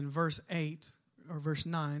In verse 8 or verse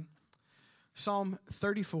 9, Psalm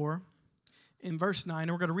 34 in verse 9,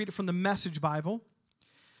 and we're going to read it from the Message Bible.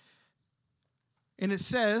 And it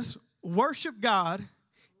says, worship God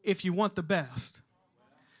if you want the best.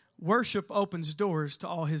 Worship opens doors to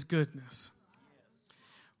all his goodness.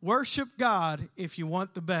 Worship God if you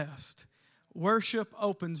want the best. Worship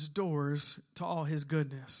opens doors to all his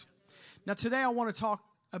goodness. Now today I want to talk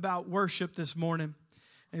about worship this morning.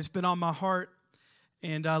 And it's been on my heart.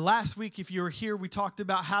 And last week, if you were here, we talked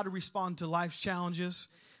about how to respond to life's challenges.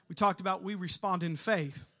 We talked about we respond in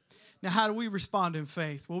faith. Now, how do we respond in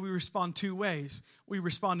faith? Well, we respond two ways. We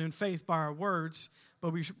respond in faith by our words,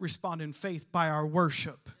 but we respond in faith by our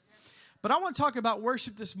worship. But I want to talk about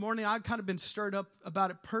worship this morning. I've kind of been stirred up about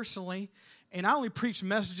it personally, and I only preach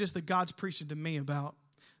messages that God's preaching to me about.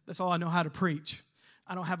 That's all I know how to preach.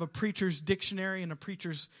 I don't have a preacher's dictionary and a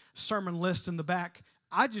preacher's sermon list in the back.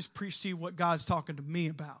 I just preach to you what God's talking to me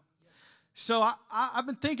about. So I've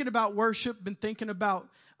been thinking about worship, been thinking about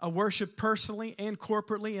worship personally and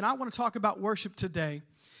corporately, and I want to talk about worship today.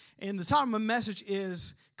 And the title of my message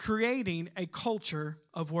is Creating a Culture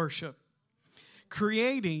of Worship.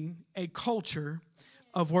 Creating a Culture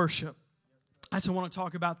of Worship. That's what I want to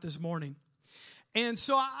talk about this morning. And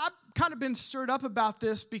so I've kind of been stirred up about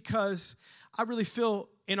this because I really feel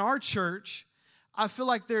in our church, I feel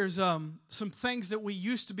like there's some things that we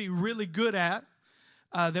used to be really good at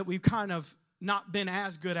that we've kind of not been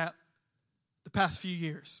as good at the past few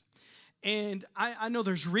years. And I know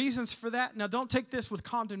there's reasons for that. Now, don't take this with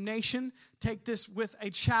condemnation. Take this with a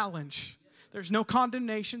challenge. There's no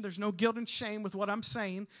condemnation. There's no guilt and shame with what I'm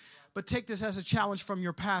saying. But take this as a challenge from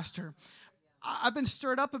your pastor. I've been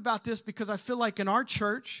stirred up about this because I feel like in our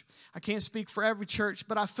church, I can't speak for every church,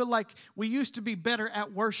 but I feel like we used to be better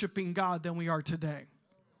at worshiping God than we are today.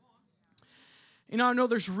 You know, I know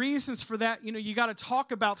there's reasons for that. You know, you got to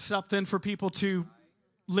talk about something for people to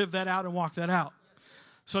live that out and walk that out.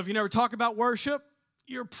 So if you never talk about worship,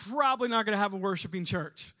 you're probably not going to have a worshiping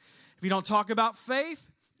church. If you don't talk about faith,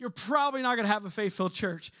 you're probably not going to have a faith-filled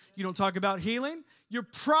church. You don't talk about healing, you're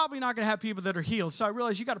probably not going to have people that are healed. So I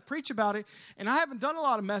realized you got to preach about it. And I haven't done a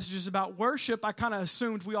lot of messages about worship. I kind of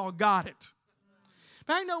assumed we all got it.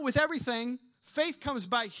 But I know with everything, faith comes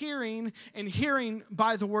by hearing and hearing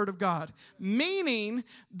by the word of God. Meaning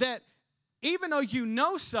that even though you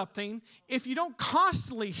know something, if you don't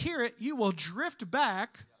constantly hear it, you will drift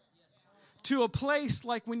back to a place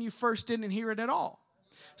like when you first didn't hear it at all.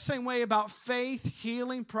 Same way about faith,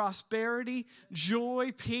 healing, prosperity,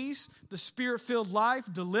 joy, peace, the Spirit-filled life,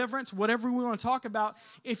 deliverance, whatever we want to talk about.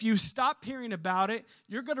 If you stop hearing about it,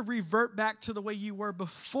 you're going to revert back to the way you were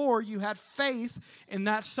before you had faith in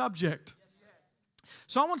that subject.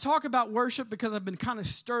 So I want to talk about worship because I've been kind of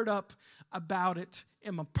stirred up about it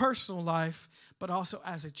in my personal life, but also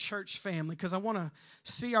as a church family, because I want to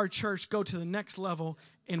see our church go to the next level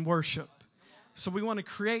in worship. So we want to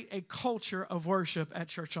create a culture of worship at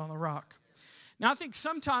Church on the Rock. Now, I think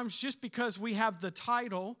sometimes just because we have the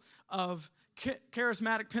title of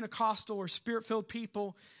charismatic Pentecostal or Spirit-filled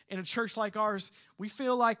people in a church like ours, we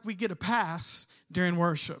feel like we get a pass during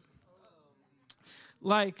worship.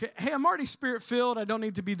 Like, hey, I'm already Spirit-filled. I don't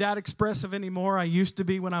need to be that expressive anymore. I used to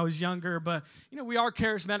be when I was younger. But, you know, we are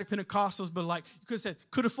charismatic Pentecostals. But, like, you could have said,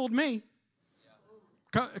 could have fooled me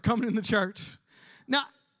coming in the church. Now,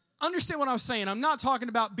 understand what I was saying. I'm not talking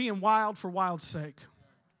about being wild for wild's sake.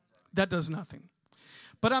 That does nothing.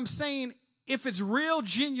 But I'm saying if it's real,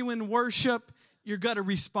 genuine worship, you're going to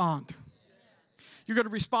respond. You're going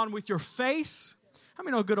to respond with your face. How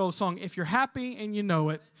many know a good old song? If you're happy and you know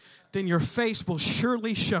it, then your face will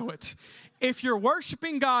surely show it. If you're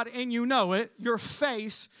worshiping God and you know it, your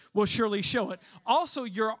face will surely show it. Also,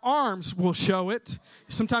 your arms will show it.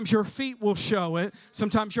 Sometimes your feet will show it.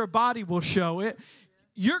 Sometimes your body will show it.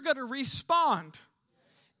 You're going to respond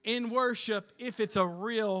in worship if it's a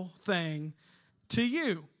real thing to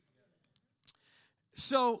you.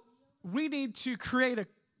 So we need to create a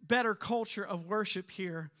better culture of worship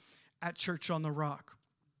here at Church on the Rock.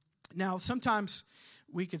 Now, sometimes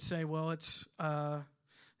we could say, well, it's,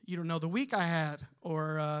 you don't know the week I had,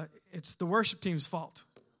 or it's the worship team's fault.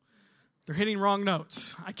 They're hitting wrong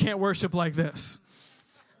notes. I can't worship like this.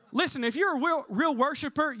 Listen, if you're a real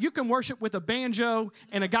worshiper, you can worship with a banjo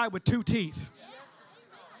and a guy with two teeth.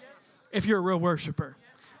 If you're a real worshiper.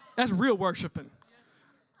 That's real worshiping.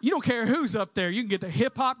 You don't care who's up there. You can get the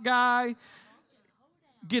hip-hop guy,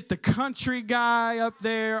 get the country guy up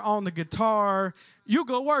there on the guitar. You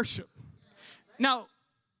go worship. Now,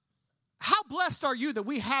 how blessed are you that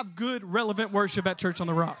we have good, relevant worship at Church on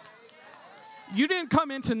the Rock? You didn't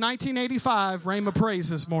come into 1985 Rhema Praise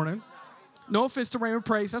this morning. No offense to Rhema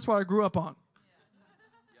Praise. That's what I grew up on.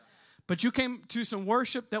 But you came to some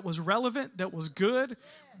worship that was relevant, that was good,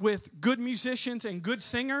 with good musicians and good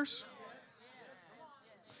singers.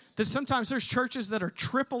 That sometimes there's churches that are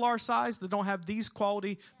triple our size that don't have these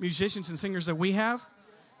quality musicians and singers that we have.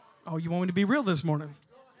 Oh, you want me to be real this morning?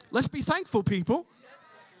 Let's be thankful, people.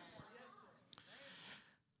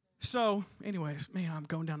 So, anyways, man, I'm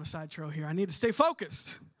going down a side trail here. I need to stay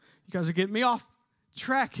focused. You guys are getting me off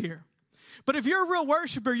track here. But if you're a real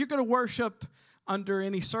worshiper, you're going to worship under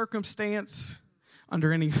any circumstance,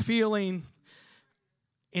 under any feeling,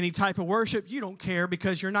 any type of worship. You don't care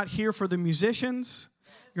because you're not here for the musicians.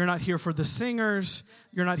 You're not here for the singers.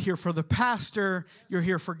 You're not here for the pastor. You're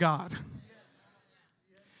here for God.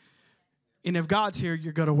 And if God's here,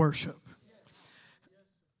 you're going to worship.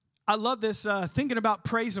 I love this thinking about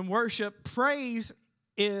praise and worship. Praise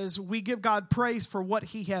is we give God praise for what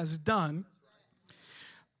he has done.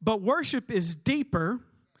 But worship is deeper,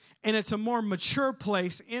 and it's a more mature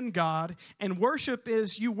place in God. And worship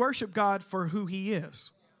is you worship God for who he is.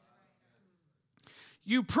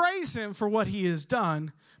 You praise him for what he has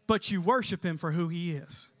done, but you worship him for who he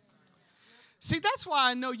is. See, that's why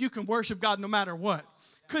I know you can worship God no matter what.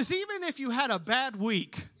 Because even if you had a bad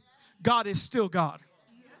week, God is still God.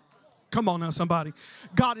 Come on now, somebody.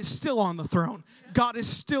 God is still on the throne. God is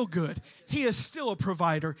still good. He is still a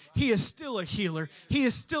provider. He is still a healer. He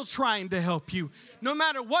is still trying to help you. No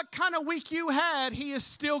matter what kind of week you had, he is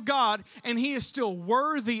still God, and he is still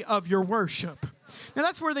worthy of your worship. Now,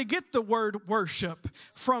 that's where they get the word worship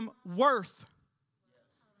from, worth.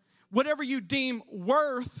 Whatever you deem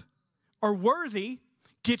worth or worthy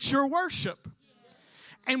gets your worship.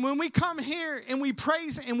 And when we come here and we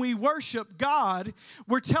praise and we worship God,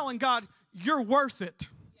 we're telling God, you're worth it.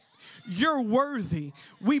 You're worthy.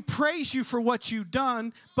 We praise you for what you've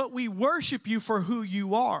done, but we worship you for who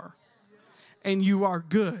you are. And you are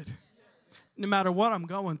good. No matter what I'm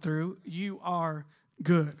going through, you are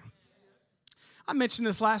good. I mentioned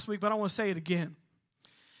this last week, but I want to say it again.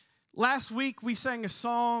 Last week, we sang a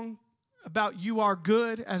song about you are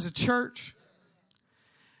good as a church.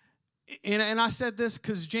 And I said this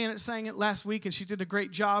because Janet sang it last week, and she did a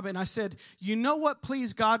great job. And I said, you know what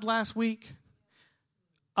pleased God last week?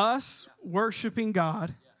 Us worshiping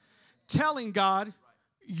God, telling God,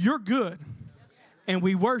 you're good, and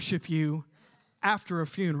we worship you after a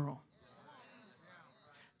funeral.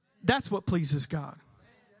 That's what pleases God.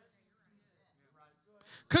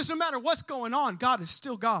 Because no matter what's going on, God is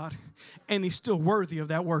still God, and he's still worthy of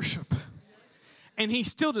that worship. And he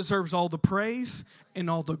still deserves all the praise and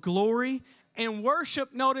all the glory. And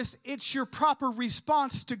worship, notice, it's your proper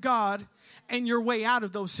response to God and your way out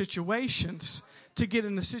of those situations to get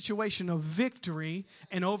in a situation of victory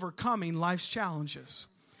and overcoming life's challenges.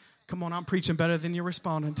 Come on, I'm preaching better than you're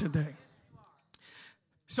responding today.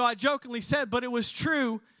 So I jokingly said, but it was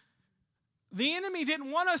true, the enemy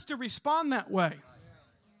didn't want us to respond that way.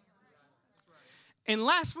 And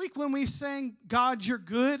last week when we sang, God, you're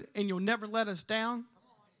good and you'll never let us down,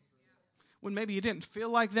 when maybe you didn't feel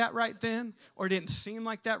like that right then or didn't seem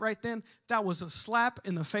like that right then, that was a slap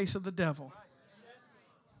in the face of the devil.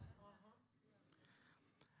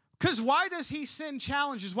 Because why does he send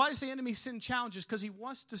challenges? Why does the enemy send challenges? Because he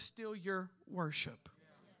wants to steal your worship.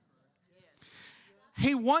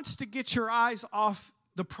 He wants to get your eyes off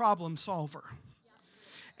the problem solver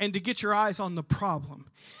and to get your eyes on the problem.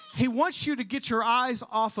 He wants you to get your eyes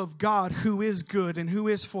off of God, who is good and who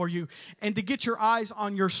is for you, and to get your eyes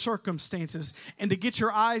on your circumstances, and to get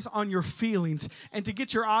your eyes on your feelings, and to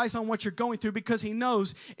get your eyes on what you're going through, because he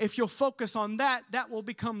knows if you'll focus on that, that will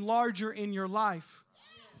become larger in your life.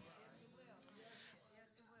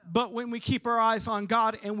 But when we keep our eyes on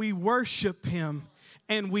God and we worship him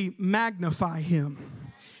and we magnify him,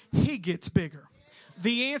 he gets bigger.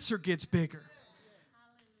 The answer gets bigger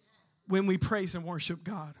when we praise and worship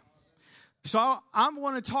God. So I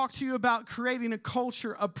want to talk to you about creating a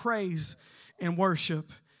culture of praise and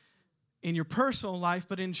worship in your personal life,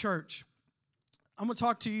 but in church. I'm going to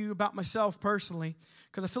talk to you about myself personally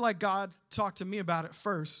because I feel like God talked to me about it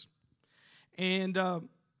first. And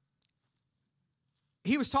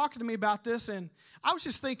he was talking to me about this, and I was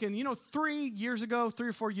just thinking, 3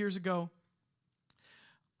 or 4 years ago,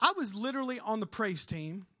 I was literally on the praise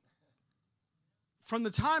team from the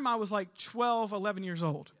time I was like 12, 11 years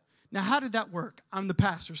old. Now, how did that work? I'm the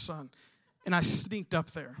pastor's son, and I sneaked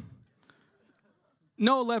up there.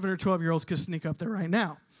 No 11 or 12-year-olds could sneak up there right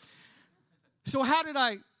now. So how did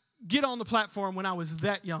I get on the platform when I was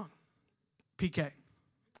that young? PK.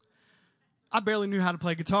 I barely knew how to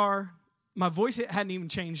play guitar. My voice hadn't even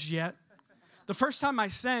changed yet. The first time I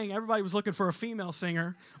sang, everybody was looking for a female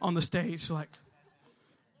singer on the stage. Like,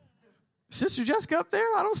 Sister Jessica up there?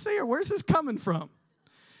 I don't see her. Where's this coming from?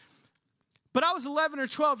 But I was 11 or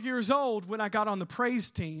 12 years old when I got on the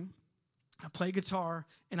praise team. I played guitar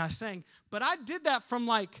and I sang. But I did that from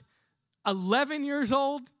like 11 years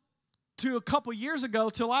old to a couple years ago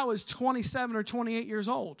till I was 27 or 28 years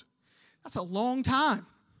old. That's a long time.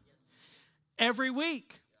 Every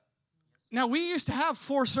week. Now, we used to have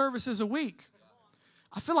 4 services a week.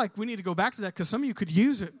 I feel like we need to go back to that because some of you could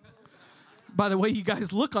use it by the way you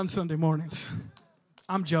guys look on Sunday mornings.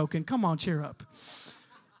 I'm joking. Come on, cheer up.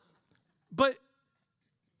 But,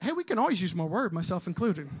 hey, we can always use more word, myself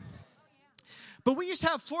included. But we used to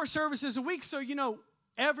have 4 services a week, so,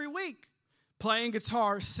 every week, playing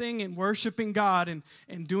guitar, singing, worshiping God,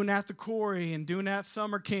 and doing that at the quarry, and doing that at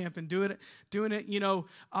summer camp, and doing it,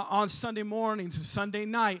 on Sunday mornings and Sunday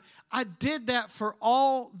night. I did that for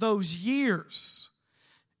all those years.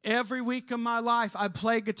 Every week of my life, I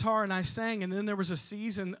played guitar and I sang, and then there was a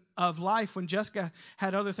season of life when Jessica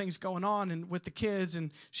had other things going on and with the kids, and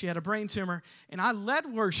she had a brain tumor, and I led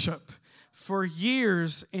worship for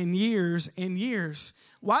years and years and years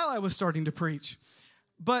while I was starting to preach.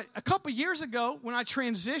 But a couple years ago, when I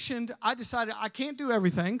transitioned, I decided I can't do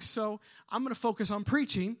everything, so I'm going to focus on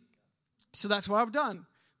preaching. So that's what I've done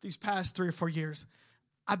these past 3 or 4 years.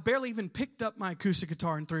 I barely even picked up my acoustic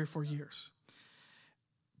guitar in 3 or 4 years.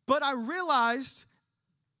 But I realized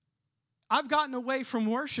I've gotten away from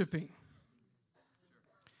worshiping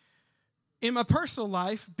in my personal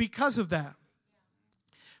life because of that.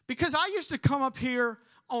 Because I used to come up here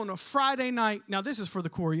on a Friday night. Now, this is for the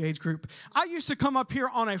Corey age group. I used to come up here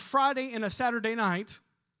on a Friday and a Saturday night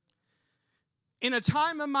in a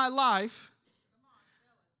time in my life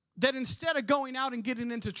that instead of going out and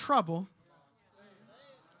getting into trouble,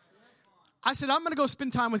 I said, I'm going to go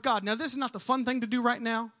spend time with God. Now, this is not the fun thing to do right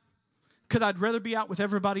now because I'd rather be out with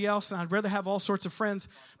everybody else and I'd rather have all sorts of friends.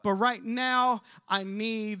 But right now, I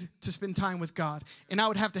need to spend time with God. And I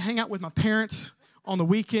would have to hang out with my parents on the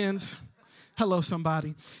weekends. Hello,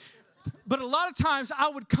 somebody. But a lot of times, I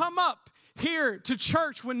would come up here to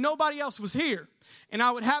church when nobody else was here. And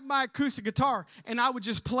I would have my acoustic guitar, and I would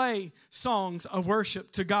just play songs of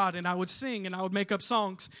worship to God, and I would sing, and I would make up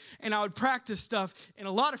songs, and I would practice stuff. And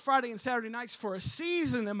a lot of Friday and Saturday nights for a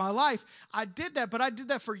season in my life, I did that, but I did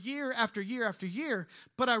that for year after year after year.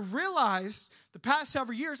 But I realized the past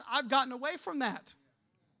several years, I've gotten away from that.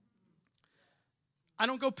 I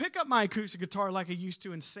don't go pick up my acoustic guitar like I used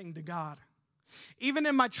to and sing to God. Even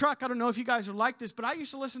in my truck, I don't know if you guys are like this, but I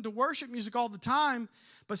used to listen to worship music all the time.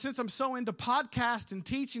 But since I'm so into podcasts and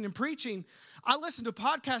teaching and preaching, I listen to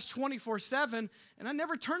podcasts 24/7, and I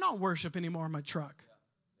never turn on worship anymore in my truck.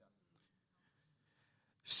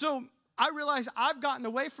 So I realized I've gotten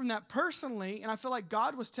away from that personally, and I feel like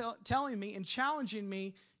God was telling me and challenging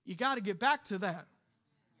me, you got to get back to that.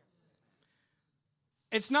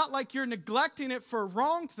 It's not like you're neglecting it for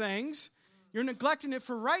wrong things. You're neglecting it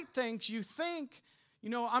for right things. You think,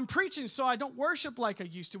 I'm preaching so I don't worship like I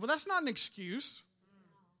used to. Well, that's not an excuse.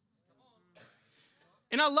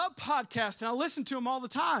 And I love podcasts, and I listen to them all the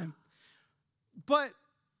time. But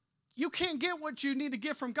you can't get what you need to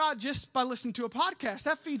get from God just by listening to a podcast.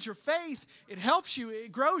 That feeds your faith. It helps you.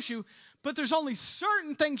 It grows you. But there's only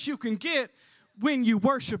certain things you can get when you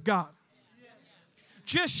worship God.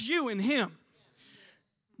 Just you and Him.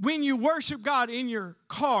 When you worship God in your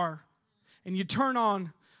car, and you turn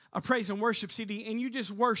on a praise and worship CD and you just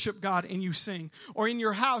worship God and you sing. Or in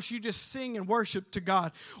your house, you just sing and worship to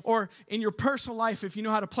God. Or in your personal life, if you know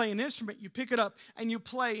how to play an instrument, you pick it up and you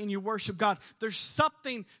play and you worship God. There's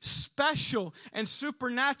something special and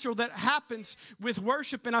supernatural that happens with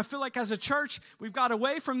worship. And I feel like as a church, we've got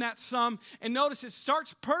away from that some. And notice it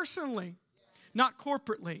starts personally, not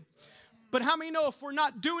corporately. But how many know if we're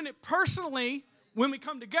not doing it personally when we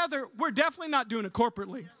come together, we're definitely not doing it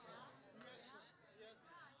corporately.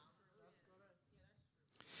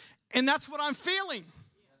 And that's what I'm feeling.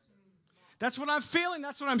 That's what I'm feeling.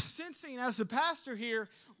 That's what I'm sensing as the pastor here.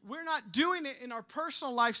 We're not doing it in our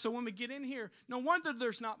personal life, so when we get in here, no wonder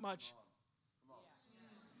there's not much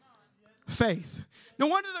faith. No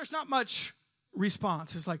wonder there's not much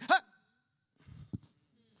response. It's like, huh.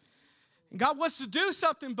 And God wants to do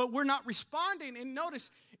something, but we're not responding. And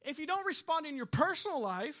notice, if you don't respond in your personal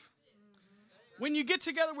life, when you get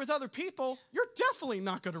together with other people, you're definitely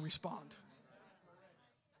not going to respond.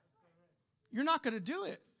 You're not going to do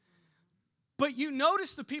it. But you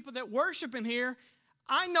notice the people that worship in here,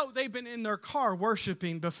 I know they've been in their car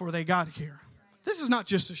worshiping before they got here. This is not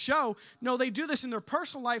just a show. No, they do this in their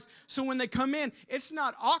personal life. So when they come in, it's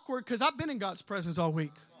not awkward because I've been in God's presence all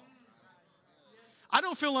week. I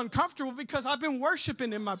don't feel uncomfortable because I've been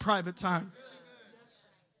worshiping in my private time.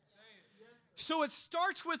 So it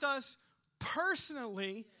starts with us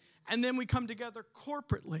personally, and then we come together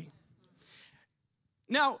corporately.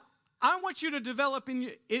 Now, I want you to develop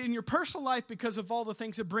in your personal life because of all the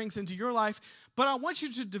things it brings into your life, but I want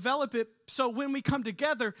you to develop it so when we come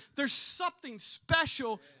together, there's something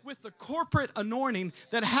special with the corporate anointing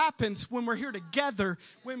that happens when we're here together,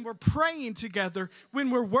 when we're praying together, when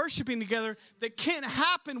we're worshiping together, that can't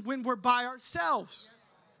happen when we're by ourselves.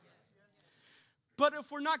 But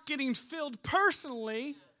if we're not getting filled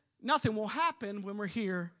personally, nothing will happen when we're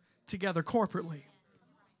here together corporately.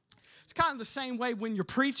 It's kind of the same way when you're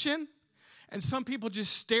preaching and some people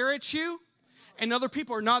just stare at you and other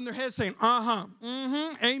people are nodding their heads saying,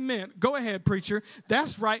 amen. Go ahead, preacher.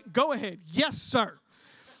 That's right. Go ahead. Yes, sir.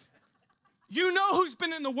 You know who's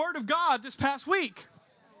been in the Word of God this past week?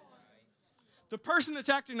 The person that's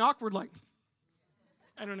acting awkward like,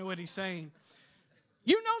 I don't know what he's saying.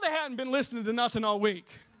 You know they hadn't been listening to nothing all week.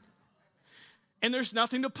 And there's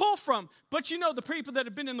nothing to pull from. But you know the people that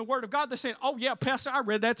have been in the Word of God, they're saying, oh, yeah, Pastor, I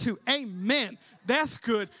read that too. Amen. That's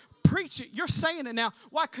good. Preach it. You're saying it now.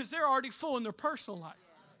 Why? Because they're already full in their personal life.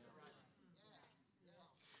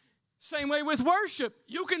 Same way with worship.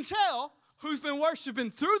 You can tell who's been worshiping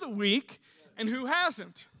through the week and who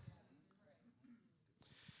hasn't.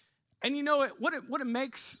 And you know what it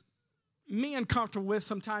makes me uncomfortable with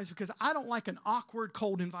sometimes because I don't like an awkward,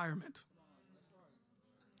 cold environment.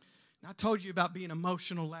 I told you about being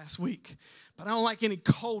emotional last week, but I don't like any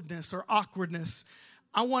coldness or awkwardness.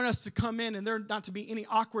 I want us to come in and there not to be any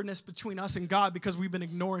awkwardness between us and God because we've been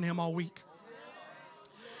ignoring Him all week.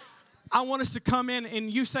 I want us to come in and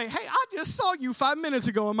you say, hey, I just saw you 5 minutes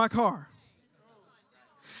ago in my car.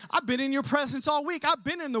 I've been in your presence all week. I've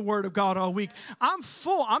been in the Word of God all week. I'm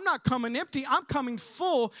full. I'm not coming empty. I'm coming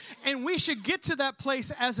full. And we should get to that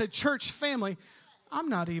place as a church family. I'm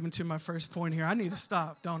not even to my first point here. I need to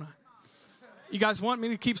stop, don't I? You guys want me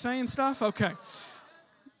to keep saying stuff? Okay.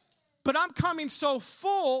 But I'm coming so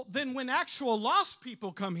full, then when actual lost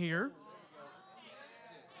people come here,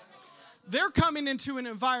 they're coming into an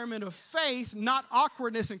environment of faith, not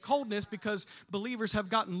awkwardness and coldness, because believers have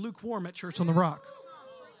gotten lukewarm at Church on the Rock.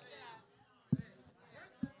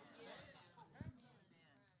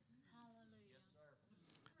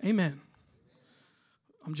 Amen.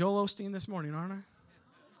 I'm Joel Osteen this morning, aren't I?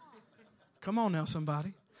 Come on now,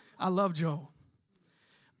 somebody. I love Joel.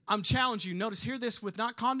 I'm challenging you. Notice, hear this with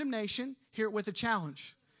not condemnation, hear it with a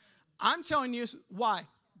challenge. I'm telling you why.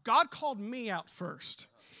 God called me out first.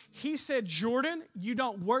 He said, Jordan, you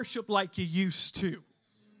don't worship like you used to.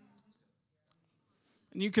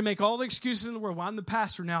 And you can make all the excuses in the world. Well, I'm the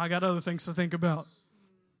pastor now. I got other things to think about.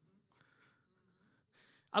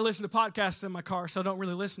 I listen to podcasts in my car, so I don't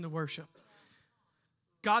really listen to worship.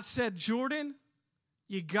 God said, Jordan,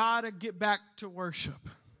 you got to get back to worship.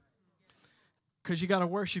 Because you got to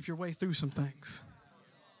worship your way through some things.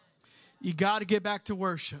 You got to get back to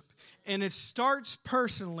worship. And it starts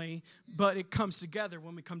personally, but it comes together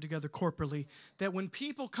when we come together corporately. That when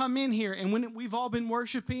people come in here and when we've all been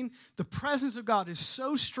worshiping, the presence of God is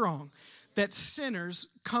so strong that sinners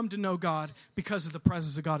come to know God because of the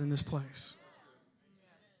presence of God in this place.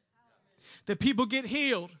 That people get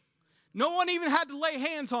healed. No one even had to lay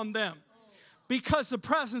hands on them because the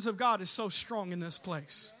presence of God is so strong in this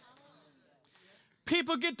place.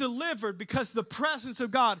 People get delivered because the presence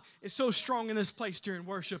of God is so strong in this place during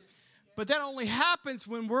worship. But that only happens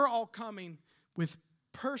when we're all coming with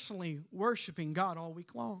personally worshiping God all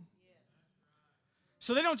week long.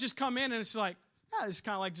 So they don't just come in and it's like, it's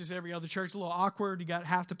kind of like just every other church, a little awkward. You got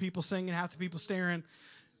half the people singing, half the people staring.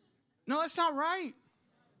 No, that's not right.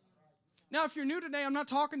 Now, if you're new today, I'm not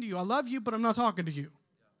talking to you. I love you, but I'm not talking to you.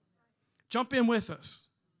 Jump in with us.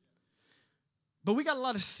 But we got a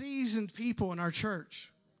lot of seasoned people in our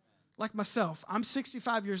church, like myself. I'm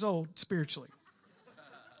 65 years old spiritually.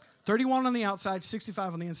 31 on the outside,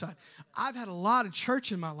 65 on the inside. I've had a lot of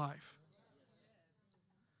church in my life.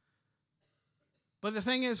 But the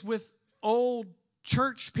thing is, with old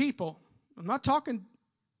church people, I'm not talking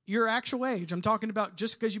your actual age. I'm talking about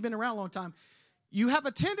just because you've been around a long time. You have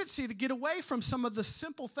a tendency to get away from some of the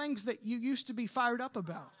simple things that you used to be fired up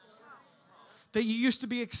about, that you used to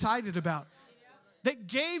be excited about, that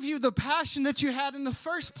gave you the passion that you had in the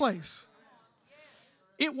first place.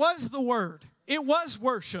 It was the Word. It was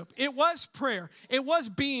worship. It was prayer. It was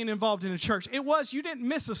being involved in a church. It was you didn't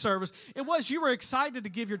miss a service. It was you were excited to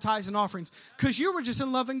give your tithes and offerings because you were just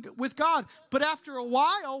in love with God. But after a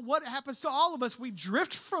while, what happens to all of us? We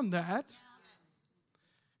drift from that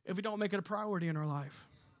if we don't make it a priority in our life.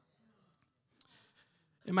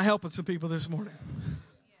 Am I helping some people this morning?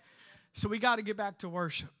 So we got to get back to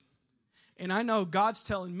worship. And I know God's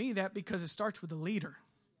telling me that because it starts with the leader.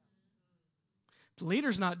 If the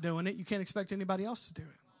leader's not doing it, you can't expect anybody else to do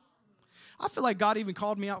it. I feel like God even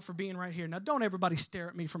called me out for being right here. Now, don't everybody stare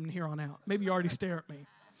at me from here on out. Maybe you already stare at me.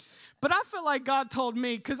 But I feel like God told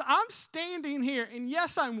me, because I'm standing here, and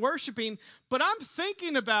yes, I'm worshiping, but I'm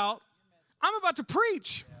thinking about, I'm about to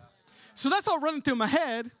preach. So that's all running through my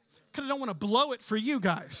head, because I don't want to blow it for you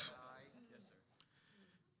guys.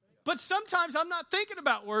 But sometimes I'm not thinking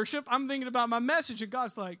about worship. I'm thinking about my message, and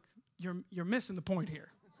God's like, you're missing the point here.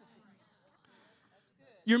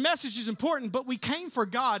 Your message is important, but we came for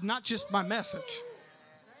God, not just my message.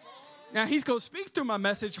 Now, he's going to speak through my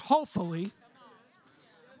message, hopefully,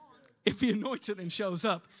 if he anoints it and shows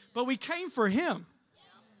up. But we came for him.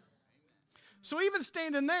 So even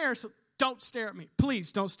standing there, so don't stare at me.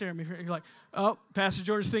 Please don't stare at me. You're like, oh, Pastor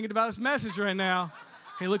Jordan's thinking about his message right now.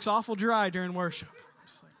 He looks awful dry during worship. I'm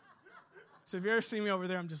just like, so if you ever see me over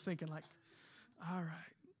there, I'm just thinking like, all right.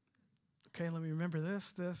 Okay, let me remember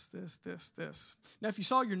this. Now, if you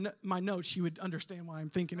saw my notes, you would understand why I'm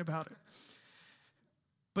thinking about it.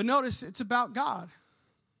 But notice, it's about God.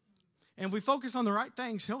 And if we focus on the right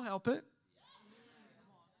things, he'll help it.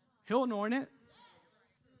 He'll anoint it.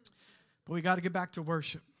 But we got to get back to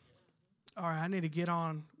worship. All right, I need to get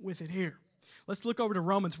on with it here. Let's look over to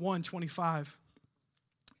Romans 1:25,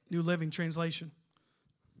 New Living Translation.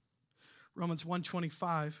 Romans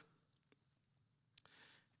 1:25.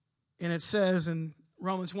 And it says in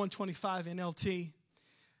Romans 1:25 NLT,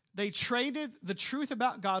 they traded the truth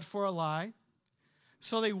about God for a lie,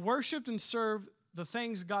 so they worshiped and served the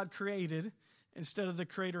things God created instead of the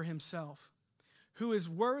Creator himself, who is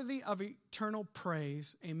worthy of eternal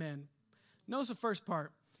praise. Amen. Notice the first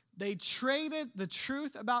part. They traded the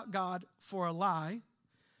truth about God for a lie,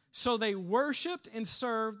 so they worshiped and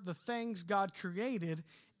served the things God created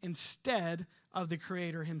instead of the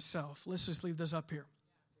Creator himself. Let's just leave this up here.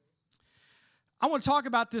 I want to talk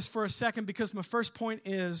about this for a second because my first point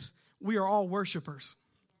is we are all worshipers.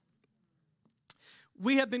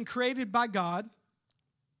 We have been created by God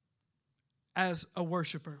as a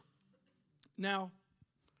worshiper. Now,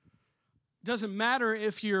 doesn't matter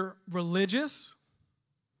if you're religious,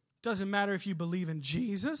 doesn't matter if you believe in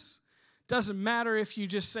Jesus, doesn't matter if you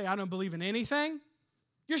just say, I don't believe in anything,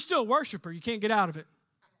 you're still a worshiper. You can't get out of it.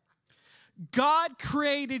 God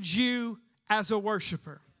created you as a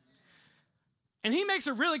worshiper. And he makes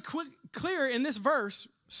it really clear in this verse,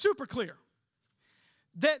 super clear,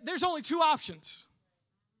 that there's only two options.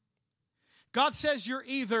 God says you're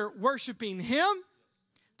either worshiping him,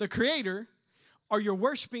 the Creator, or you're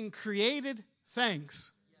worshiping created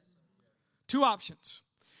things. Two options.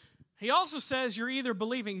 He also says you're either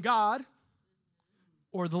believing God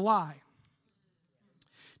or the lie.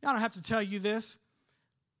 Now, I don't have to tell you this,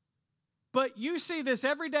 but you see this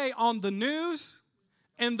every day on the news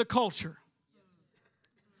and the culture.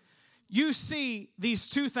 You see these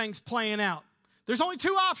two things playing out. There's only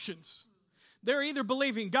two options. They're either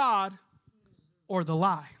believing God or the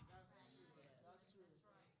lie.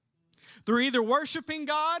 They're either worshiping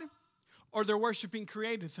God or they're worshiping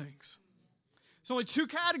created things. There's only two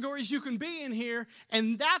categories you can be in here,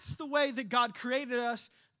 and that's the way that God created us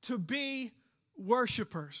to be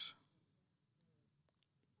worshipers.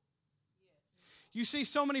 You see,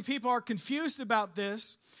 so many people are confused about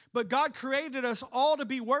this, but God created us all to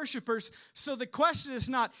be worshipers. So the question is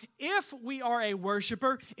not if we are a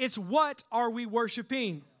worshiper, it's what are we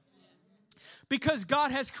worshiping? Because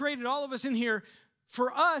God has created all of us in here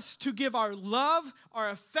for us to give our love, our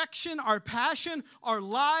affection, our passion, our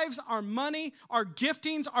lives, our money, our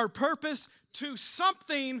giftings, our purpose to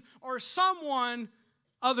something or someone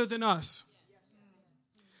other than us.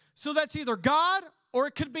 So that's either God or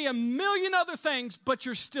it could be a million other things, but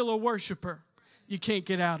you're still a worshiper. You can't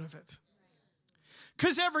get out of it.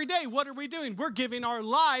 Because every day, what are we doing? We're giving our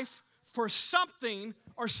life for something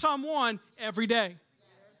or someone every day.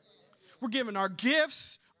 We're giving our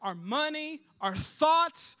gifts, our money, our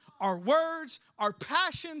thoughts, our words, our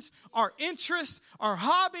passions, our interests, our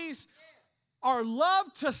hobbies, our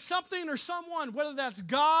love to something or someone, whether that's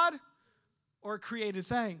God or a created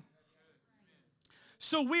thing.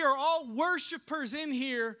 So we are all worshipers in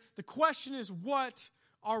here. The question is, what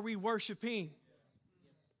are we worshiping?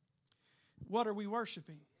 What are we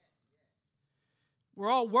worshiping? We're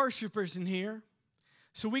all worshipers in here.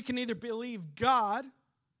 So we can either believe God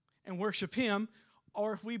and worship him,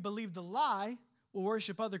 or if we believe the lie, we'll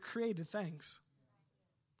worship other created things.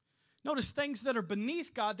 Notice things that are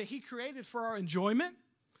beneath God that he created for our enjoyment,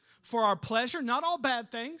 for our pleasure, not all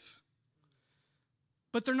bad things,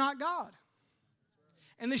 but they're not God.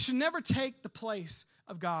 and they should never take the place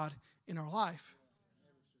of God in our life.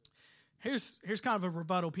 Here's kind of a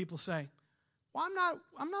rebuttal people say. Well,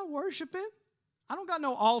 I'm not worshiping. I don't got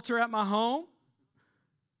no altar at my home.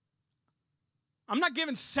 I'm not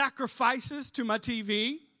giving sacrifices to my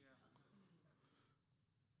TV.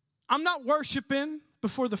 I'm not worshiping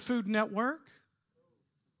before the Food Network.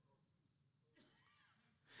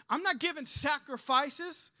 I'm not giving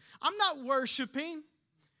sacrifices. I'm not worshiping.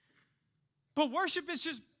 But worship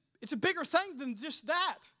is it's a bigger thing than just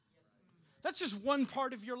that. That's just one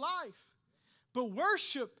part of your life. But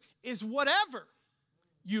worship is whatever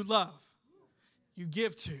you love, you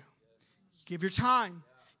give to. You give your time,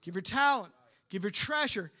 give your talent, give your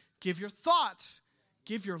treasure, give your thoughts,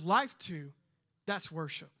 give your life to. That's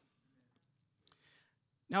worship.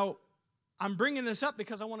 Now, I'm bringing this up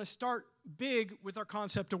because I want to start big with our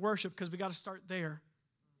concept of worship, because we got to start there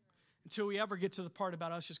until we ever get to the part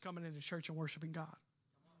about us just coming into church and worshiping God.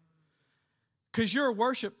 Because you're a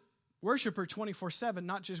worshiper 24/7,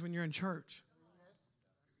 not just when you're in church.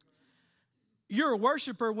 You're a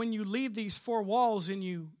worshiper when you leave these four walls and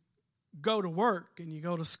you go to work and you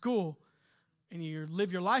go to school and you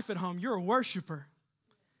live your life at home. You're a worshiper,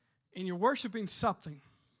 and you're worshiping something.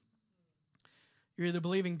 You're either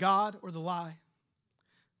believing God or the lie.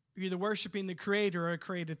 You're either worshiping the Creator or a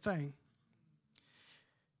created thing.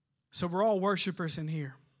 So we're all worshipers in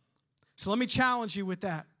here. So let me challenge you with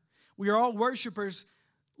that. We are all worshipers.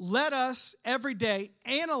 Let us every day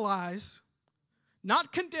analyze,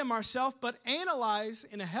 not condemn ourselves, but analyze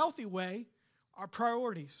in a healthy way our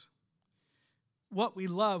priorities. What we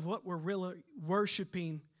love, what we're really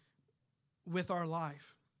worshiping with our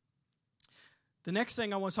life. The next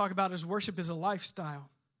thing I want to talk about is worship is a lifestyle.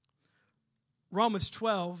 Romans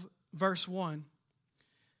 12, verse 1.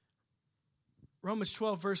 Romans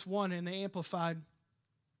 12, verse 1 in the Amplified.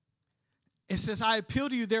 It says, I appeal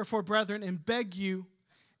to you, therefore, brethren, and beg you,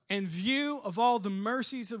 in view of all the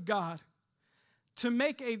mercies of God, to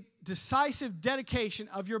make a decisive dedication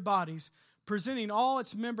of your bodies, presenting all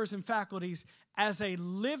its members and faculties as a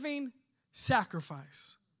living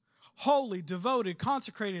sacrifice, holy, devoted,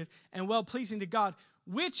 consecrated, and well-pleasing to God,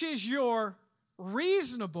 which is your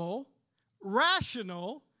reasonable,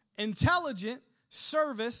 rational, intelligent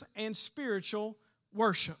service and spiritual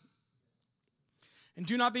worship. And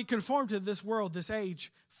do not be conformed to this world, this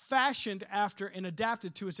age, fashioned after and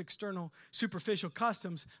adapted to its external superficial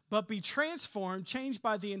customs, but be transformed, changed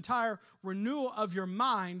by the entire renewal of your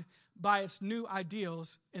mind by its new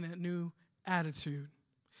ideals and a new attitude.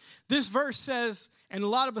 This verse says, and a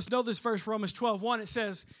lot of us know this verse, Romans 12:1, it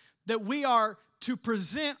says that we are to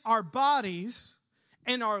present our bodies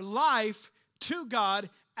and our life to God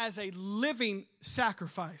as a living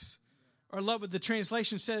sacrifice. Or I love what the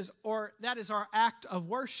translation says, or that is our act of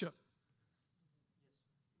worship.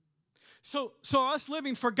 So us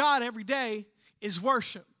living for God every day is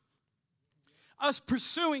worship. Us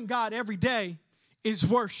pursuing God every day is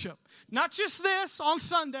worship. Not just this on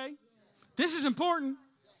Sunday. This is important.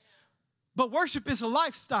 But worship is a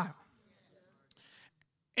lifestyle.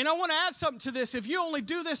 And I want to add something to this. If you only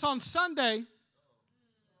do this on Sunday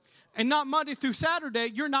and not Monday through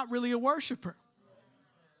Saturday, you're not really a worshiper.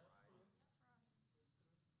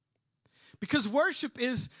 Because worship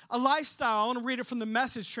is a lifestyle. I want to read it from the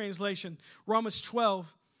Message translation, Romans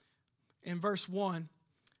 12 in verse 1.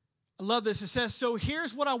 I love this. It says, so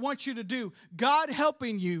here's what I want you to do. God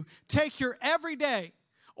helping you take your everyday,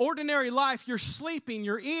 ordinary life, you're sleeping,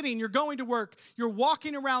 you're eating, you're going to work, you're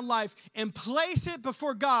walking around life, and place it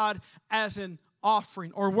before God as an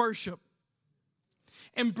offering or worship.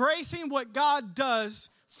 Embracing what God does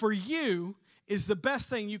for you is the best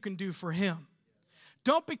thing you can do for Him.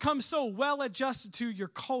 Don't become so well adjusted to your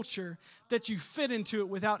culture that you fit into it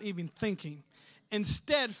without even thinking.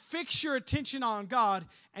 Instead, fix your attention on God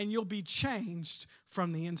and you'll be changed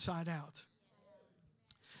from the inside out.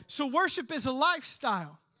 So worship is a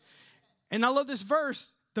lifestyle. And I love this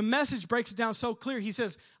verse. The Message breaks it down so clear. He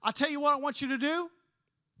says, I'll tell you what I want you to do.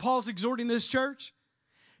 Paul's exhorting this church.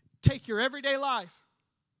 Take your everyday life.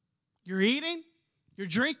 You're eating, you're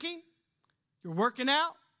drinking, you're working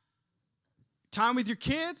out, time with your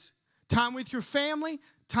kids, time with your family,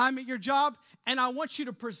 time at your job, and I want you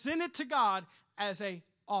to present it to God as an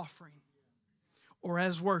offering or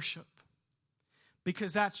as worship,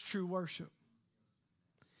 because that's true worship.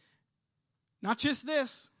 Not just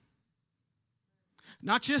this.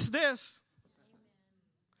 Not just this.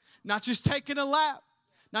 Not just taking a lap.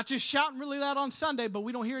 Not just shouting really loud on Sunday, but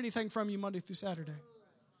we don't hear anything from you Monday through Saturday.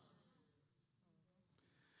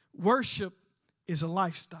 Worship is a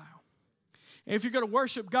lifestyle. And if you're going to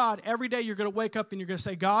worship God, every day you're going to wake up and you're going to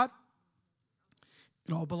say, God,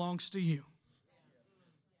 It all belongs to you.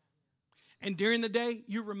 And during the day,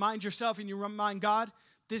 you remind yourself and you remind God,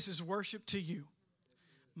 this is worship to you.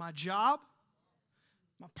 My job,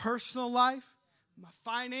 my personal life, my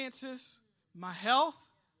finances, my health.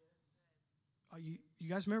 Oh, you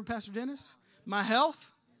guys remember Pastor Dennis? My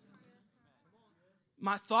health,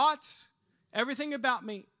 my thoughts, everything about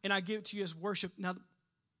me, and I give it to you as worship. Now,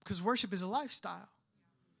 because worship is a lifestyle.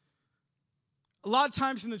 A lot of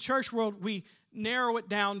times in the church world, we narrow it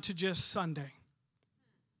down to just Sunday.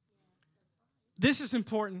 This is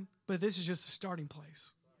important, but this is just a starting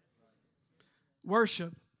place.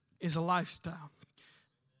 Worship is a lifestyle.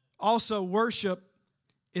 Also, worship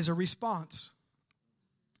is a response.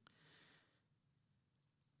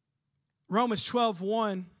 Romans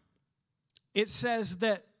 12:1, it says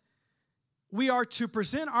that we are to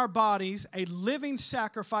present our bodies a living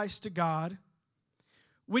sacrifice to God,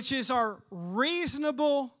 which is our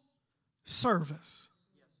reasonable service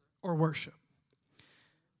or worship.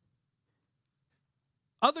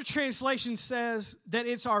 Other translation says that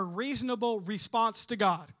it's our reasonable response to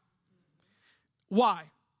God. Why?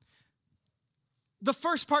 The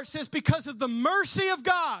first part says because of the mercy of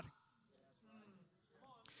God,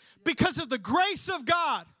 because of the grace of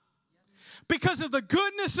God, because of the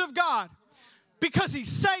goodness of God, because He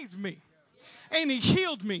saved me and He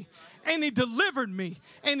healed me and He delivered me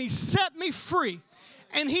and He set me free.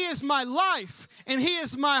 And He is my life, and He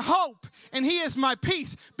is my hope, and He is my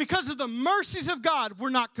peace. Because of the mercies of God, we're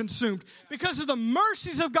not consumed. Because of the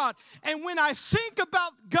mercies of God. And when I think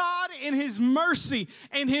about God and His mercy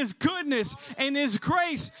and His goodness and His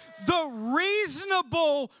grace, the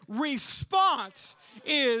reasonable response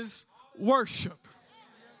is worship.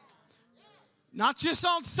 Not just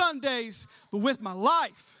on Sundays, but with my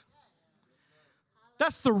life.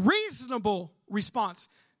 That's the reasonable response.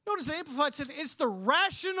 Notice the Amplified said it's the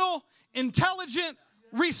rational, intelligent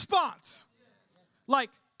response. Like,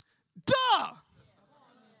 duh.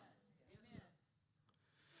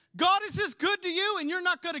 God is this good to you and you're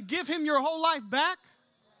not going to give Him your whole life back?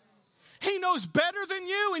 He knows better than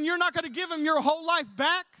you and you're not going to give Him your whole life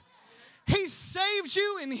back? He saved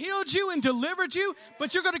you and healed you and delivered you,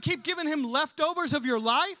 but you're going to keep giving Him leftovers of your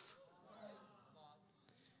life?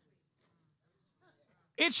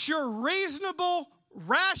 It's your reasonable,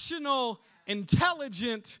 rational,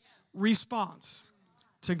 intelligent response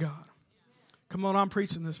to God. Come on, I'm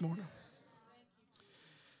preaching this morning.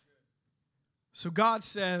 So God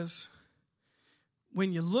says,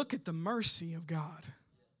 when you look at the mercy of God,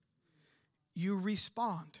 you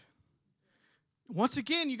respond. Once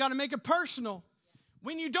again, you got to make it personal.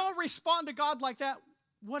 When you don't respond to God like that,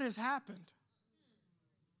 what has happened?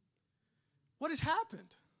 What has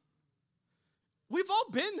happened? We've all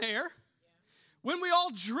been there. When we all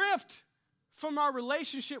drift from our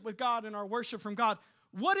relationship with God and our worship from God,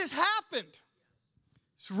 what has happened?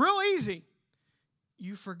 It's real easy.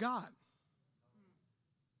 You forgot.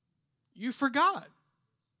 You forgot.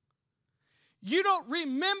 You don't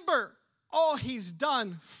remember all He's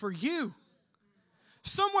done for you.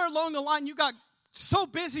 Somewhere along the line, you got so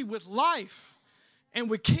busy with life and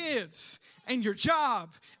with kids and your job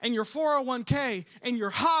and your 401k and your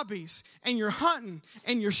hobbies and your hunting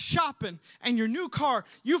and your shopping and your new car.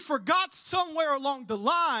 You forgot somewhere along the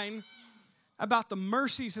line about the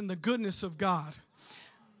mercies and the goodness of God.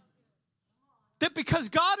 That because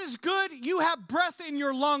God is good, you have breath in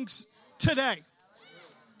your lungs today.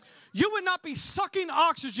 You would not be sucking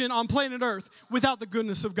oxygen on planet Earth without the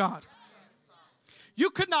goodness of God. You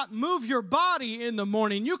could not move your body in the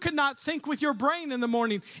morning. You could not think with your brain in the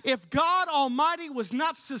morning if God Almighty was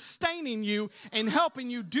not sustaining you and helping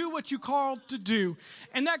you do what you called to do.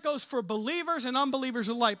 And that goes for believers and unbelievers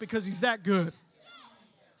alike because He's that good.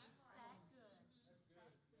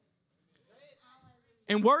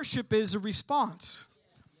 And worship is a response.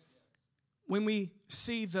 When we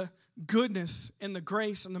see the goodness and the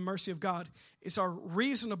grace and the mercy of God, it's our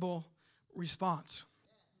reasonable response.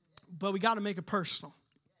 But we got to make it personal.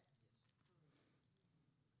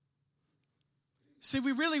 See,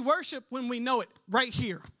 we really worship when we know it right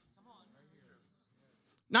here.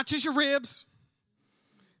 Not just your ribs,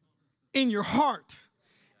 in your heart,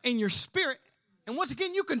 in your spirit. And once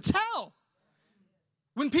again, you can tell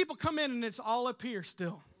when people come in and it's all up here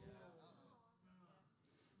still.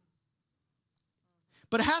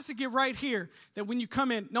 But it has to get right here that when you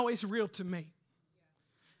come in, no, it's real to me.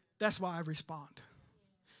 That's why I respond.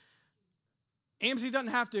 Amzie doesn't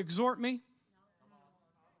have to exhort me.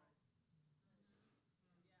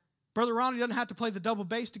 Brother Ronnie doesn't have to play the double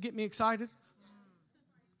bass to get me excited.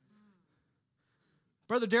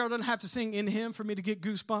 Brother Darrell doesn't have to sing In Him for me to get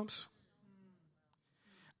goosebumps.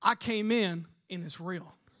 I came in and it's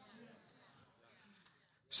real.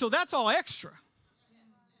 So that's all extra.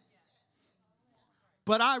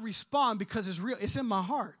 But I respond because it's real. It's in my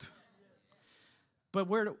heart. But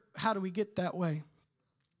how do we get that way?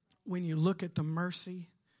 When you look at the mercy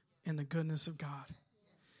and the goodness of God.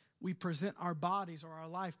 We present our bodies or our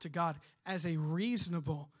life to God as a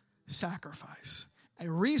reasonable sacrifice, a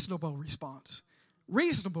reasonable response,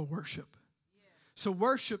 reasonable worship. So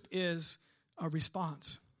worship is a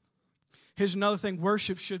response. Here's another thing.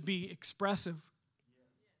 Worship should be expressive.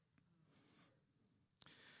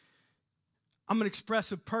 I'm an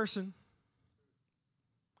expressive person.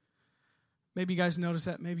 Maybe you guys noticed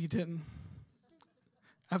that. Maybe you didn't.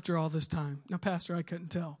 After all this time. Now, Pastor, I couldn't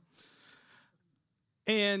tell.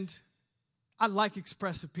 And I like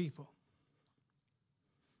expressive people.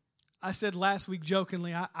 I said last week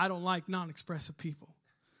jokingly, I don't like non-expressive people.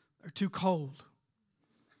 They're too cold,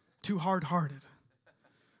 too hard-hearted.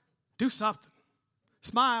 Do something.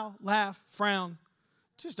 Smile, laugh, frown.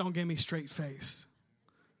 Just don't give me straight face.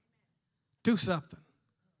 Do something.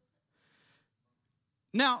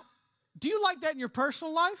 Now, do you like that in your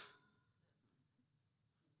personal life?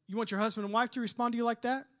 You want your husband and wife to respond to you like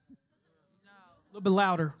that? No. A little bit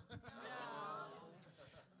louder. No.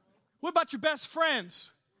 What about your best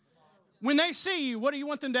friends? When they see you, what do you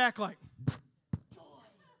want them to act like?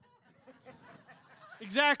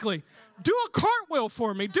 Exactly. Do a cartwheel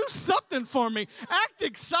for me. Do something for me. Act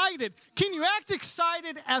excited. Can you act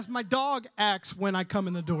excited as my dog acts when I come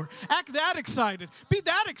in the door? Act that excited. Be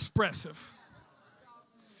that expressive.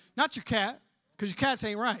 Not your cat, because your cats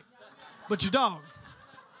ain't right, but your dog.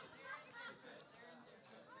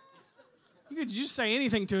 You could just say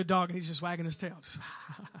anything to a dog and he's just wagging his tail. Just,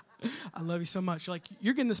 I love you so much. You're like,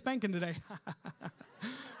 you're getting a spanking today.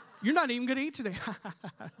 You're not even going to eat today.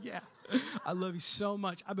 Yeah, I love you so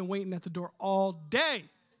much. I've been waiting at the door all day.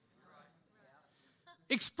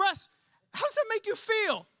 Express. How does that make you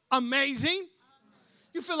feel? Amazing.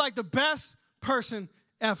 You feel like the best person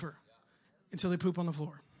ever until they poop on the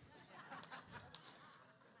floor.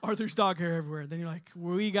 Or there's dog hair everywhere. Then you're like,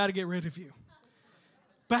 we got to get rid of you.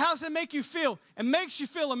 But how does that make you feel? It makes you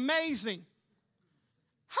feel amazing.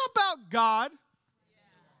 How about God?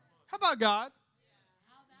 How about God?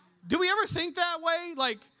 Do we ever think that way?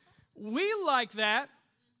 Like, we like that.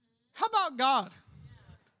 How about God?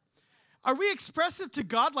 Are we expressive to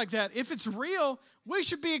God like that? If it's real, we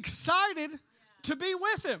should be excited to be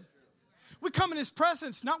with Him. We come in His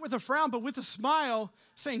presence, not with a frown, but with a smile,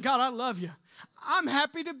 saying, God, I love you. I'm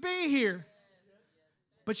happy to be here.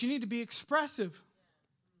 But you need to be expressive.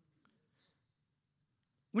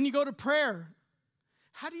 When you go to prayer,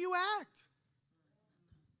 how do you act?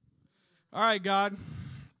 All right, God,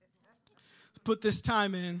 let's put this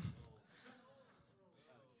time in.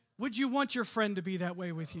 Would you want your friend to be that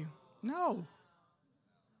way with you? No.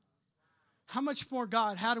 How much more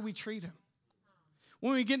God, how do we treat Him?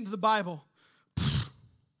 When we get into the Bible,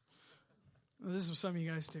 this is what some of you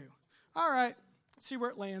guys do. All right, let's see where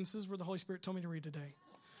it lands. This is where the Holy Spirit told me to read today.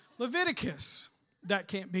 Leviticus, that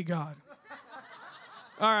can't be God.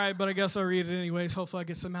 All right, but I guess I'll read it anyways. Hopefully I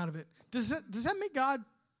get some out of it. Does that make God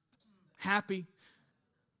happy?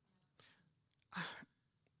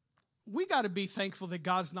 We got to be thankful that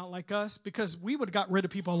God's not like us, because we would have got rid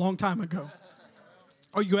of people a long time ago.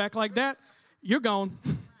 Oh, you act like that? You're gone.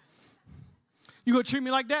 You gonna treat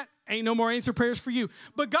me like that? Ain't no more answer prayers for you.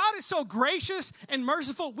 But God is so gracious and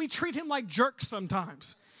merciful, we treat Him like jerks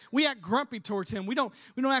sometimes. We act grumpy towards Him. We don't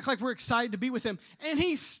act like we're excited to be with Him. And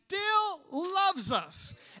He still loves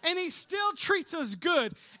us. And He still treats us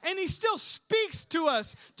good. And He still speaks to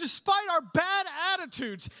us despite our bad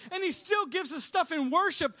attitudes. And He still gives us stuff in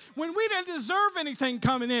worship when we didn't deserve anything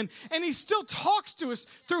coming in. And He still talks to us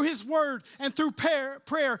through His word and through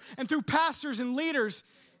prayer and through pastors and leaders,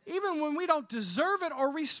 even when we don't deserve it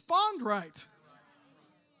or respond right.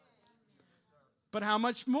 But how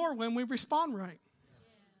much more when we respond right?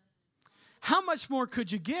 How much more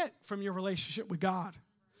could you get from your relationship with God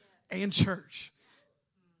and church?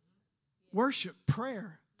 Worship,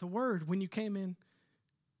 prayer, the word, when you came in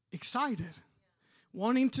excited,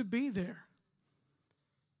 wanting to be there.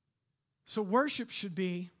 So worship should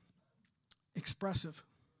be expressive.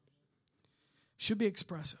 Should be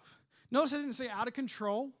expressive. Notice I didn't say out of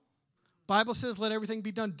control. Bible says let everything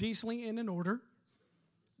be done decently and in order.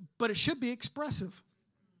 But it should be expressive.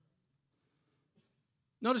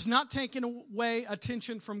 Notice not taking away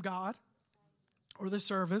attention from God or the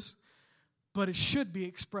service, but it should be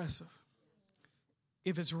expressive.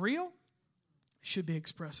 If it's real, it should be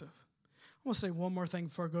expressive. I want to say one more thing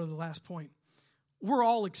before I go to the last point. We're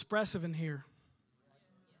all expressive in here.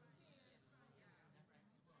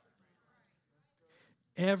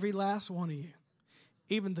 Every last one of you,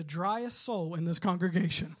 even the driest soul in this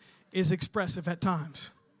congregation, is expressive at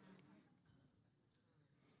times.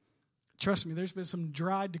 Trust me, there's been some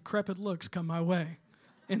dry, decrepit looks come my way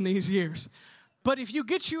in these years. But if you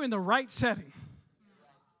get you in the right setting,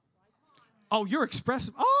 oh, you're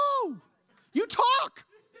expressive. Oh, you talk.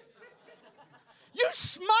 You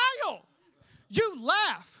smile. You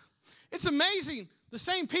laugh. It's amazing. The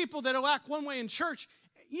same people that will act one way in church.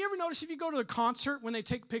 You ever notice if you go to a concert when they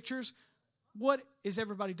take pictures, what is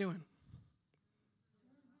everybody doing?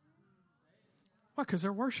 Why? Because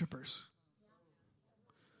they're worshipers.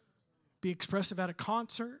 Be expressive at a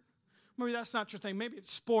concert. Maybe that's not your thing. Maybe it's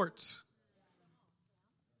sports.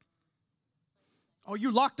 Oh, you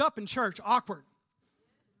locked up in church. Awkward.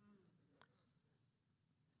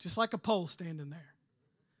 Just like a pole standing there.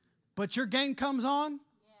 But your game comes on.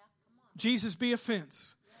 Jesus be a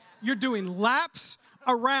fence. You're doing laps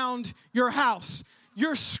around your house.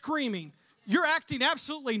 You're screaming. You're acting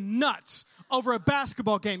absolutely nuts over a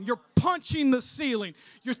basketball game. You're punching the ceiling.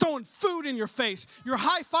 You're throwing food in your face. You're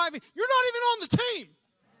high-fiving. You're not even on the team.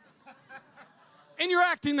 And you're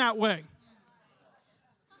acting that way.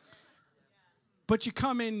 But you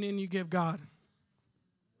come in and you give God.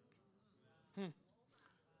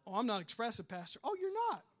 Oh, I'm not expressive, Pastor. Oh, you're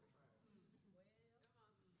not.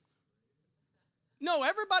 No,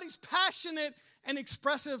 everybody's passionate and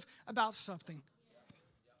expressive about something.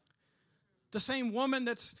 The same woman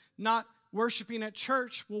that's not worshiping at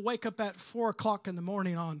church will wake up at 4 o'clock in the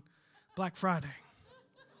morning on Black Friday.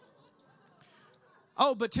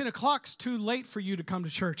 Oh, but 10 o'clock's too late for you to come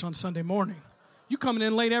to church on Sunday morning. You coming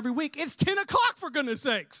in late every week. It's 10 o'clock, for goodness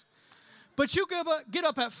sakes. But you get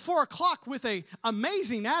up at 4 o'clock with an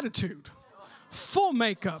amazing attitude, full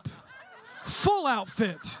makeup, full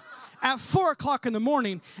outfit, at 4 o'clock in the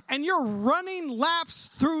morning, and you're running laps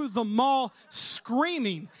through the mall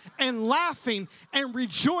screaming and laughing and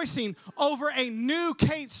rejoicing over a new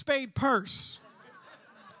Kate Spade purse.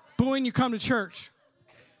 But when you come to church,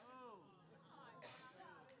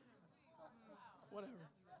 whatever.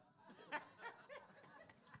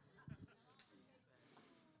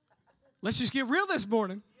 Let's just get real this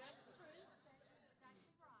morning.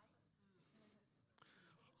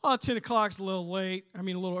 Oh, 10 o'clock's a little late. I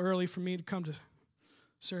mean, a little early for me to come to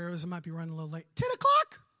service. I might be running a little late. 10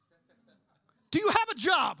 o'clock? Do you have a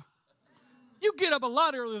job? You get up a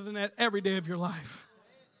lot earlier than that every day of your life.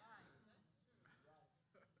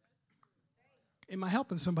 Am I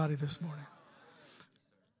helping somebody this morning?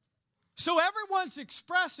 So everyone's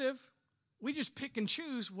expressive. We just pick and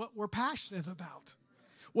choose what we're passionate about,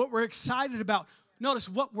 what we're excited about. Notice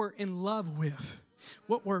what we're in love with,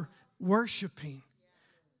 what we're worshiping.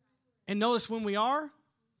 And notice when we are,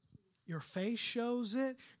 your face shows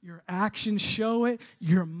it, your actions show it,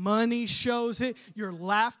 your money shows it, your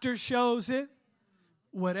laughter shows it,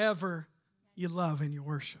 whatever you love and you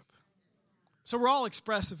worship. So we're all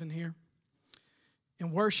expressive in here,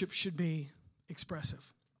 and worship should be expressive.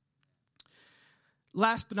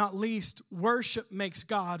 Last but not least, worship makes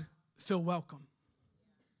God feel welcome.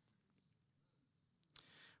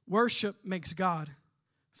 Worship makes God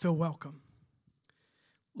feel welcome.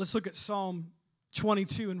 Let's look at Psalm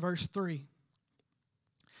 22 and verse 3.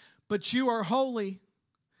 But you are holy,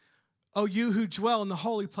 O you who dwell in the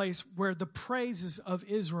holy place where the praises of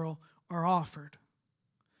Israel are offered.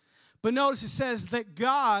 But notice it says that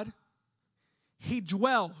God, He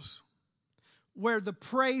dwells where the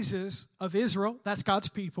praises of Israel, that's God's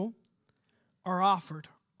people, are offered,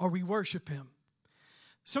 or we worship Him.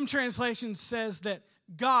 Some translation says that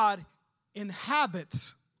God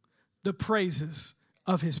inhabits the praises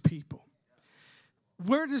of His people.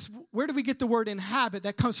 Where do we get the word inhabit?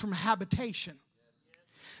 That comes from habitation.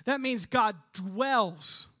 That means God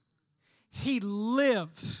dwells. He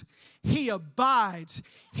lives. He abides.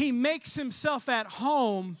 He makes Himself at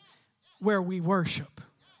home where we worship.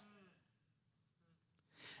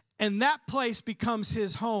 And that place becomes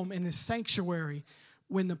His home and His sanctuary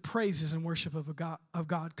when the praises and worship of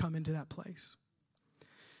God come into that place.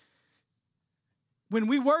 When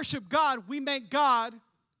we worship God, we make God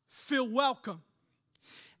feel welcome.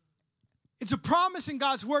 It's a promise in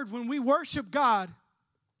God's word. When we worship God,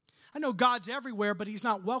 I know God's everywhere, but He's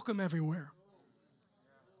not welcome everywhere.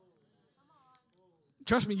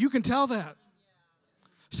 Trust me, you can tell that.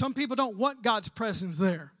 Some people don't want God's presence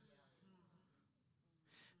there.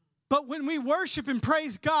 But when we worship and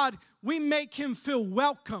praise God, we make Him feel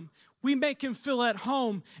welcome. We make Him feel at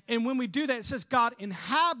home. And when we do that, it says God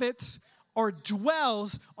inhabits or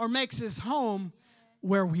dwells or makes His home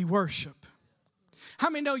where we worship. How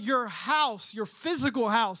many know your house, your physical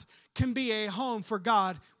house, can be a home for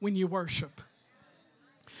God when you worship?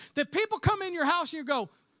 That people come in your house and you go,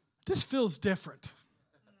 this feels different.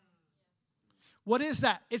 What is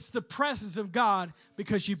that? It's the presence of God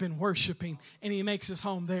because you've been worshiping and He makes His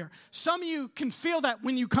home there. Some of you can feel that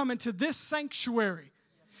when you come into this sanctuary.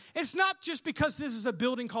 It's not just because this is a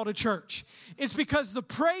building called a church. It's because the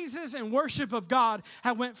praises and worship of God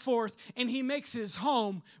have went forth and He makes His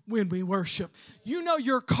home when we worship. You know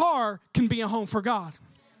your car can be a home for God.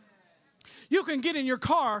 You can get in your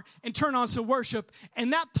car and turn on some worship,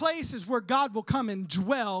 and that place is where God will come and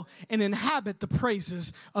dwell and inhabit the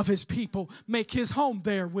praises of His people, make His home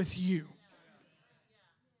there with you.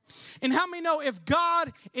 And how many know if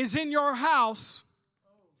God is in your house,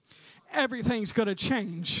 everything's going to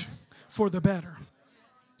change for the better?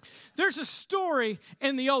 There's a story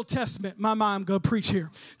in the Old Testament. My mom, go preach here.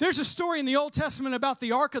 There's a story in the Old Testament about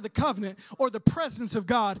the Ark of the Covenant or the presence of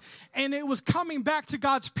God. And it was coming back to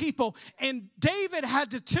God's people. And David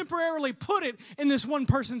had to temporarily put it in this one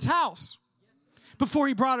person's house before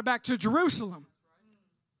he brought it back to Jerusalem.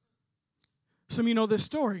 Some of you know this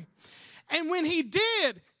story. And when he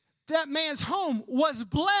did, that man's home was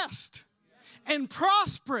blessed and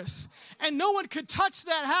prosperous, and no one could touch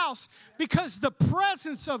that house because the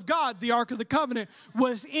presence of God, the Ark of the Covenant,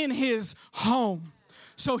 was in his home.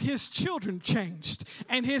 So his children changed,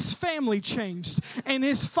 and his family changed, and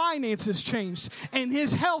his finances changed, and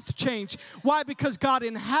his health changed. Why? Because God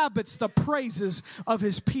inhabits the praises of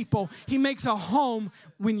His people. He makes a home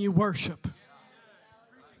when you worship.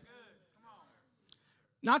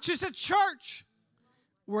 Not just at church,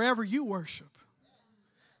 wherever you worship.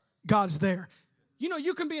 God's there. You know,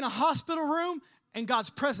 you can be in a hospital room and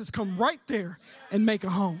God's presence come right there and make a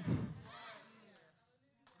home.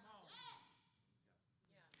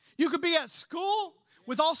 You could be at school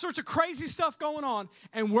with all sorts of crazy stuff going on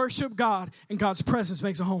and worship God, and God's presence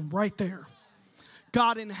makes a home right there.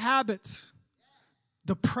 God inhabits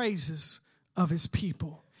the praises of His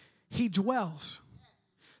people. He dwells.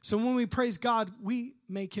 So when we praise God, we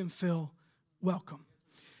make Him feel welcome.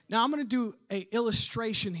 Now, I'm going to do an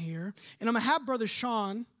illustration here, and I'm going to have Brother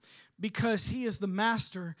Sean because he is the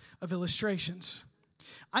master of illustrations.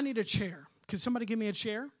 I need a chair. Can somebody give me a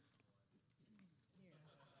chair?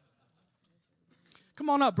 Come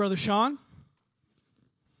on up, Brother Sean.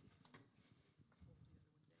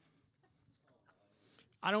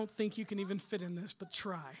 I don't think you can even fit in this, but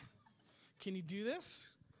try. Can you do this?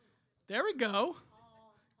 There we go.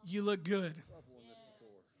 You look good.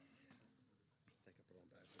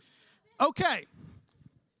 Okay.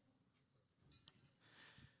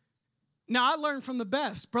 Now, I learned from the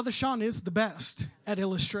best. Brother Sean is the best at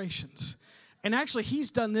illustrations. And actually,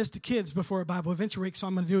 he's done this to kids before at Bible Adventure Week, so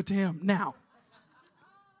I'm going to do it to him now.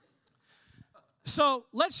 So,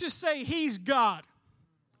 let's just say he's God.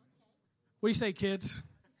 What do you say, kids?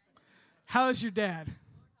 How is your dad?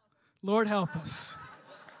 Lord help us.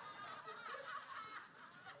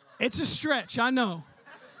 It's a stretch, I know.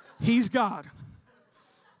 He's God.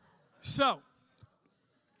 So,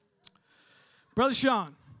 Brother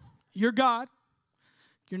Sean, you're God.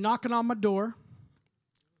 You're knocking on my door.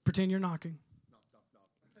 Pretend you're knocking. Knock.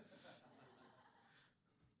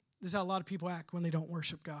 This is how a lot of people act when they don't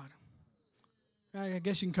worship God. I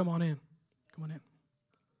guess you can come on in. Come on in.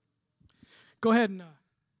 Go ahead and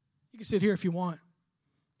you can sit here if you want.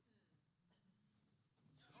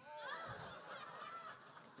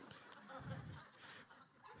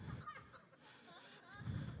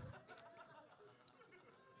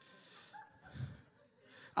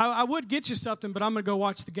 I would get you something, but I'm going to go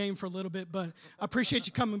watch the game for a little bit. But I appreciate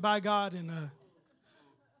you coming by, God, and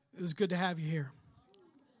it was good to have you here.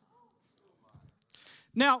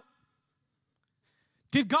 Now,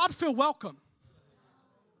 did God feel welcome?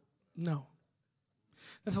 No.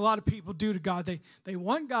 That's a lot of people do to God. They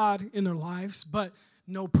want God in their lives, but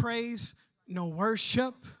no praise, no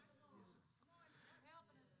worship.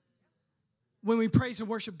 When we praise and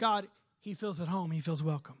worship God, He feels at home. He feels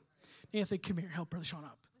welcome. Anthony, come here. Help Brother Sean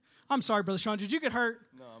up. I'm sorry, Brother Sean. Did you get hurt?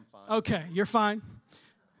 No, I'm fine. Okay, you're fine.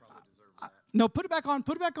 No, put it back on.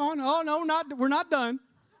 Put it back on. Oh, no, we're not done.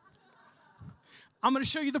 I'm going to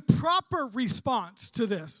show you the proper response to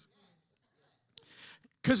this.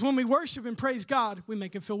 Because when we worship and praise God, we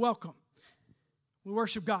make Him feel welcome. We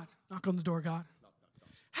worship God. Knock on the door, God.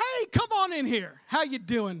 Hey, come on in here. How you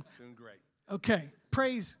doing? Doing great. Okay.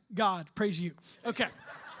 Praise God. Praise you. Okay.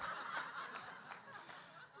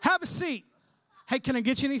 Have a seat. Hey, can I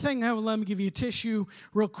get you anything? Let me give you a tissue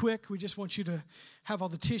real quick. We just want you to have all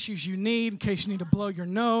the tissues you need in case you need to blow your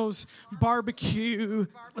nose. Barbecue.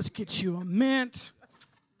 Let's get you a mint.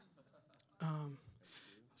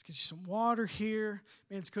 Let's Let's get you some water here.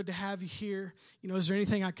 Man, it's good to have you here. You know, is there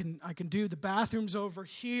anything I can do? The bathroom's over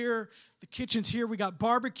here. The kitchen's here. We got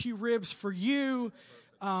barbecue ribs for you.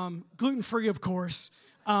 Gluten-free, of course.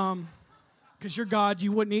 Because you're God,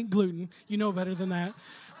 you wouldn't eat gluten. You know better than that.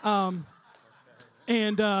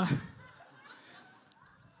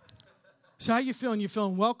 So how you feeling? You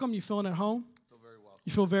feeling welcome? You feeling at home?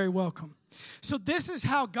 You feel very welcome. So this is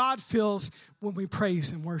how God feels when we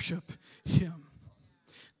praise and worship Him.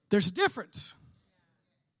 There's a difference.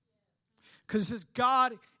 Because it says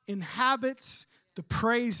God inhabits the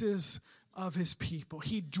praises of His people.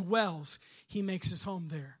 He dwells. He makes His home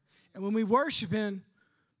there. And when we worship Him,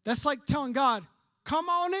 that's like telling God, come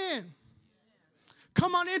on in.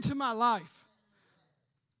 Come on into my life.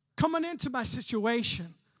 Come on into my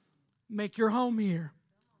situation. Make your home here.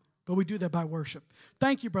 But we do that by worship.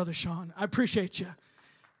 Thank you, Brother Sean. I appreciate you.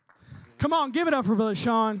 Come on, give it up for Brother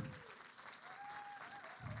Sean.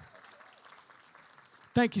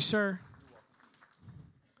 Thank you, sir.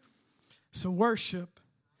 So worship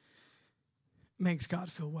makes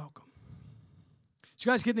God feel welcome. Did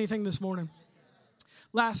you guys get anything this morning?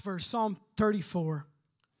 Last verse, Psalm 34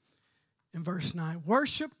 in verse 9.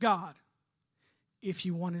 Worship God if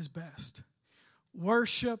you want His best.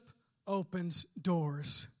 Worship opens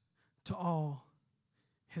doors to all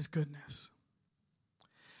His goodness.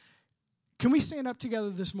 Can we stand up together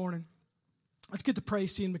this morning? Let's get the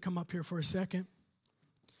praise team to come up here for a second.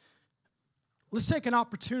 Let's take an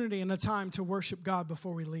opportunity and a time to worship God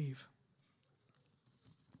before we leave.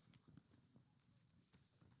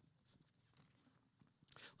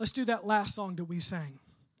 Let's do that last song that we sang.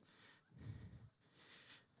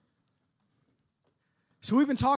 So we've been talking